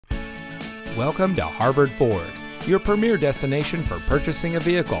Welcome to Harvard Ford, your premier destination for purchasing a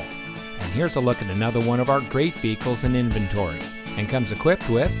vehicle. And here's a look at another one of our great vehicles in inventory, and comes equipped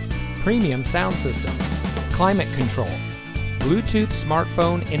with premium sound system, climate control, Bluetooth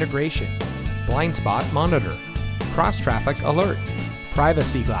smartphone integration, blind spot monitor, cross traffic alert,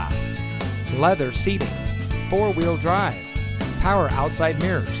 privacy glass, leather seating, four-wheel drive, power outside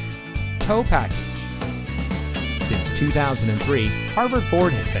mirrors, tow package. Since 2003, Harvard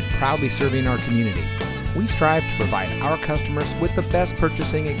Ford has been proudly serving our community. We strive to provide our customers with the best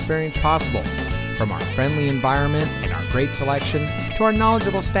purchasing experience possible. From our friendly environment and our great selection to our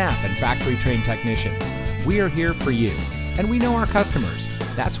knowledgeable staff and factory-trained technicians, we are here for you. And we know our customers.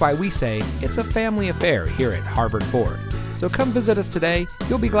 That's why we say it's a family affair here at Harvard Ford. So come visit us today.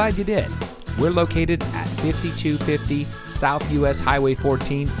 You'll be glad you did. We're located at 5250 South US Highway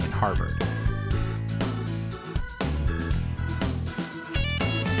 14 in Harvard.